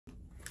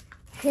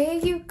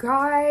Hey you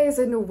guys,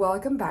 and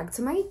welcome back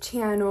to my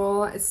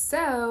channel.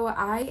 So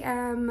I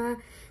am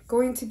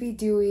going to be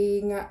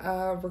doing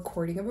a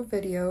recording of a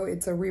video.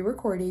 It's a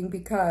re-recording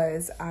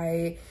because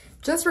I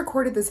just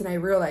recorded this and I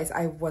realized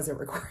I wasn't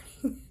recording.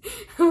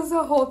 It was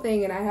a whole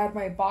thing, and I had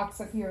my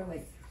box up here,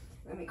 like,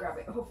 let me grab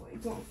it, hopefully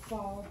it don't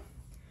fall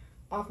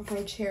off of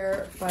my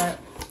chair. But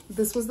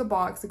this was the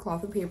box, the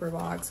cloth and paper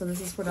box, so this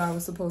is what I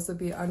was supposed to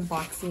be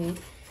unboxing,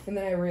 and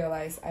then I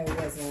realized I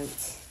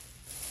wasn't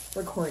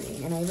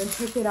recording, and I even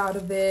took it out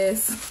of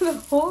this, the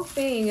whole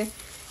thing, and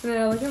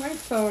then I look at my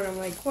phone, I'm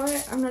like,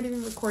 what? I'm not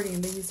even recording.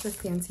 And they used their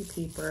fancy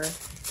paper.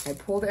 I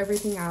pulled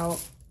everything out.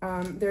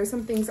 There's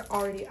some things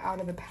already out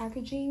of the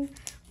packaging,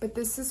 but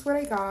this is what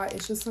I got.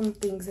 It's just some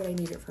things that I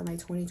needed for my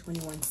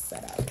 2021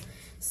 setup.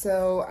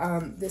 So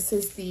this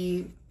is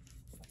the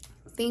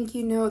thank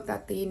you note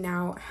that they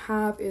now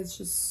have. It's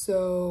just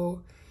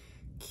so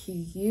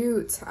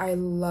cute. I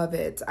love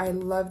it. I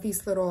love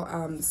these little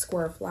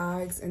square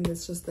flags, and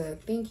it's just the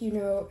thank you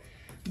note.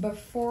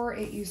 Before,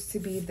 it used to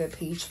be the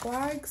page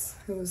flags.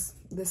 It was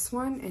this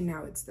one, and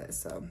now it's this.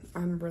 So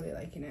I'm really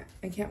liking it.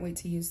 I can't wait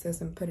to use this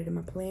and put it in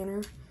my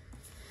planner.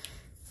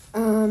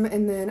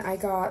 And then I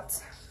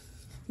got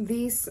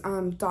these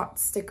dot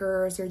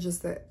stickers. They're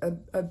just a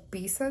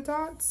Bisa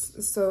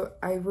dots. So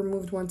I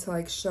removed one to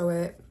like show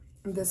it.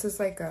 This is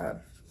like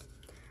a,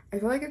 I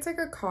feel like it's like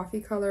a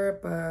coffee color,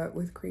 but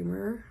with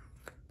creamer.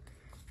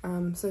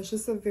 So it's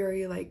just a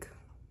very like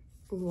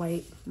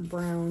light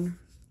brown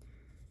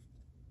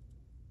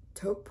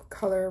taupe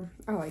color.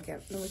 I like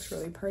it. It looks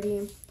really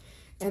pretty.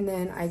 And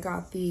then I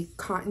got the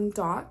cotton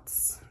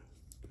dots.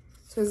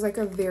 So it's like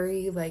a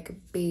very like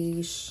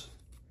beige,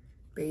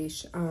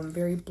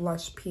 very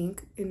blush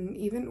pink. And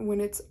even when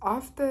it's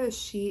off the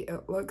sheet,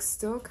 it looks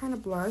still kind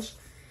of blush,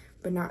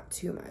 but not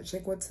too much.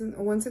 Like once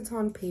it's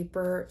on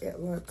paper,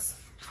 it looks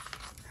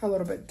a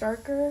little bit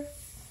darker.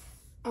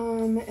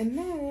 And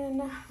then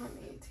let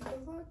me take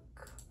a look.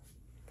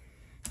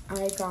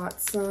 I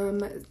got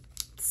some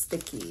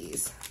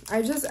stickies.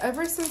 I just,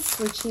 ever since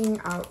switching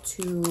out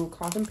to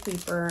cloth and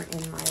paper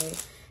in my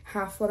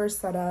half letter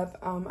setup,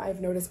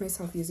 I've noticed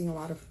myself using a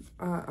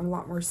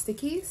lot more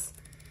stickies.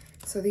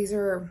 So these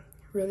are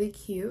really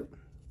cute.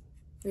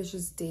 There's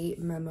just date,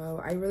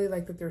 memo. I really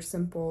like that they're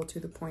simple, to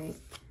the point.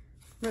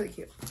 Really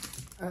cute.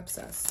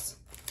 Obsessed.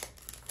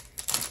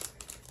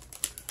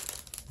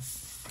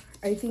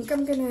 I think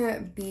I'm gonna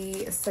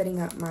be setting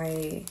up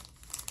my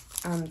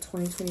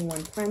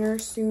 2021 planner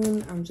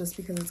soon, just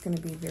because it's gonna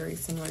be very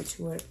similar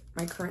to what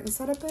my current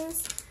setup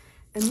is.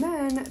 And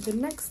then the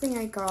next thing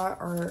I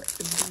got are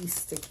these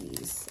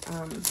stickies.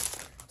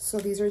 So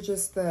these are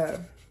just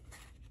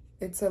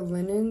it's a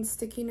linen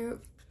sticky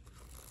note,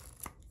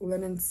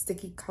 linen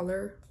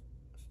color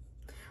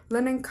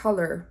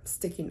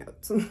sticky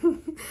notes.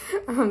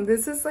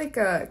 This is like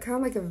a kind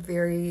of like a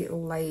very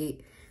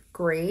light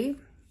gray.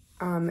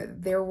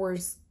 There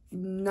was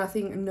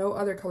no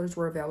other colors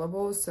were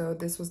available, so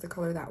this was the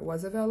color that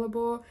was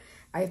available.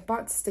 I've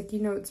bought sticky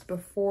notes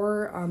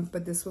before,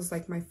 but this was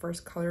like my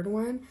first colored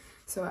one,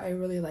 so I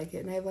really like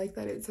it. And I like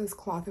that it says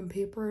cloth and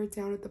paper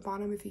down at the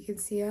bottom, if you can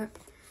see it.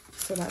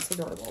 So that's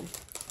adorable.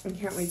 I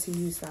can't wait to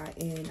use that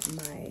in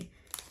my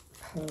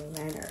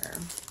planner.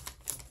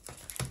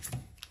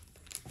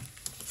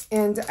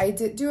 And I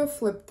did do a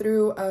flip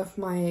through of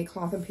my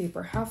cloth and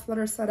paper half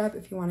letter setup.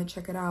 If you want to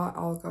check it out,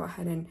 I'll go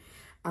ahead and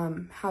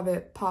have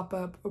it pop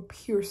up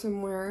here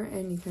somewhere,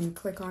 and you can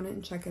click on it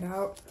and check it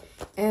out.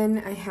 And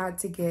I had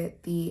to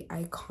get the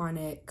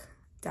iconic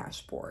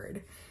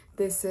dashboard.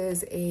 This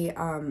is a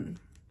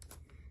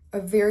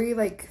very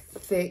like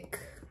thick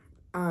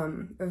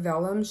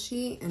vellum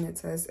sheet, and it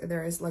says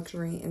there is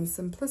luxury in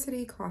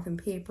simplicity, cloth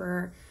and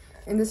paper.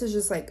 And this is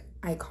just like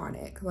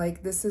iconic.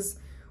 Like, this is,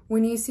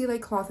 when you see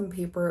like cloth and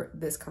paper,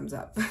 this comes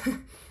up.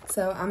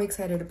 So I'm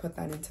excited to put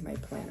that into my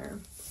planner.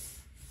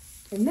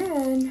 And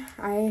then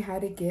I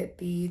had to get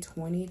the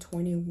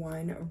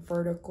 2021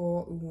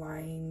 vertical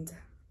lined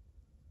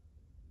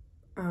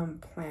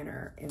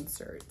planner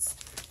inserts.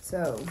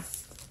 So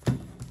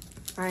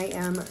I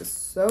am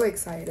so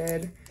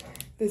excited.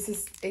 This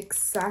is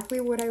exactly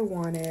what I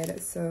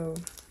wanted, so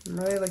I'm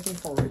really looking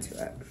forward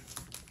to it.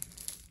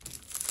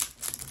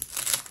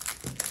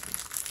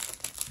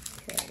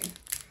 Okay,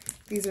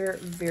 these are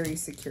very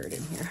secured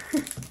in here.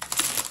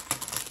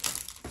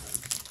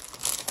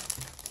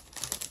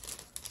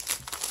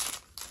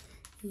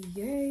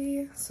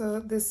 Yay. So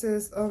this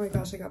is, oh my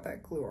gosh, I got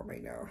that glue on my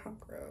nail. How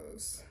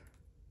gross.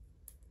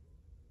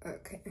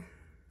 Okay. I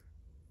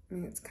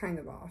mean, it's kind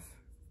of off.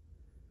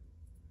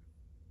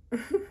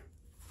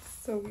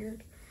 So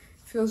weird.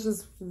 Feels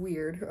just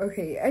weird.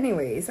 Okay,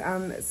 anyways,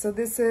 so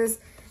this is,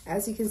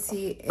 as you can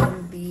see,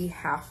 in the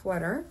half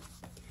letter.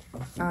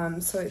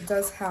 So it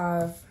does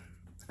have,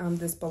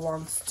 this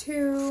belongs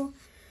to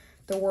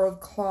the world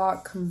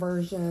clock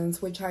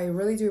conversions, which I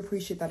really do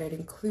appreciate that it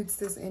includes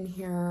this in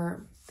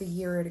here. The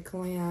year at a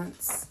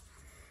glance,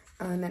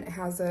 and then it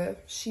has a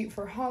sheet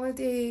for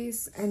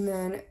holidays, and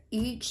then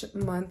each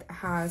month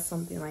has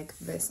something like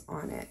this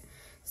on it.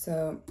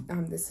 So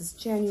this is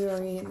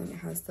January, and then it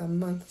has the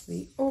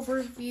monthly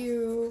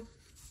overview,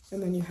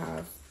 and then you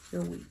have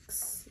your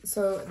weeks.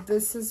 So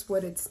this is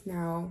what it's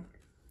now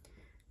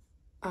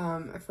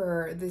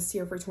for this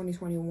year, for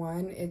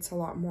 2021. It's a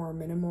lot more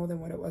minimal than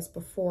what it was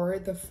before.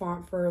 The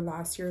font for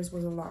last year's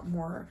was a lot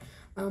more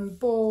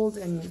bold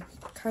and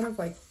kind of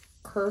like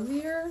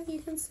curvier, you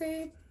can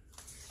say.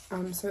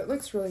 So it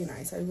looks really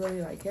nice. I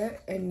really like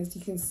it. And as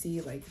you can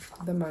see, like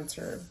the months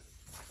are,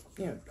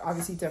 you know,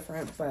 obviously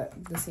different, but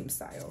the same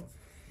style.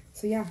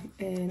 So yeah,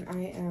 and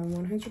I am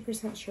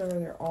 100% sure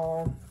they're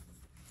all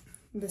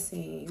the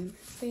same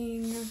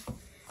thing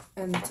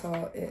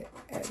until it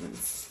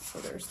ends. So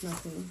there's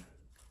nothing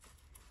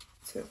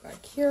to it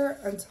back here.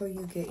 Until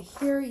you get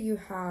here, you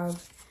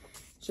have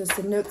just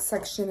a notes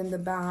section in the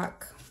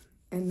back,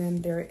 and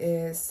then there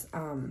is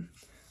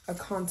a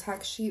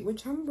contact sheet,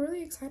 which I'm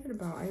really excited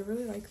about. I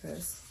really like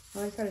this. I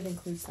like that it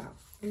includes that.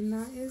 And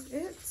that is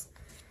it.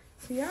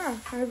 So yeah,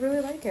 I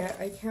really like it.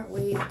 I can't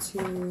wait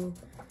to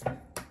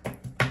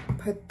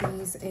put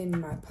these in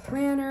my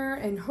planner,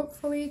 and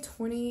hopefully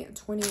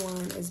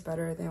 2021 is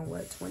better than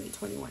what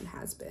 2021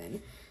 has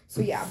been.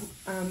 So yeah,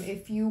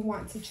 if you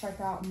want to check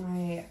out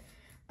my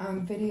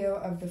video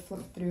of the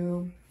flip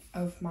through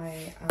of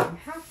my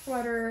half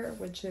flutter,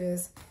 which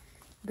is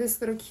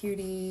this little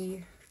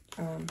cutie,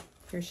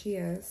 here she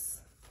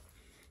is.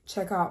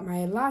 Check out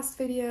my last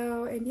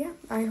video, and yeah,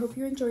 I hope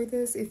you enjoyed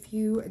this. If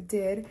you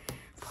did,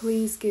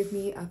 please give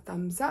me a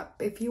thumbs up.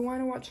 If you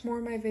want to watch more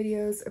of my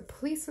videos,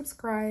 please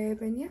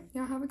subscribe, and yeah,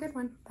 y'all have a good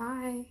one.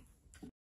 Bye.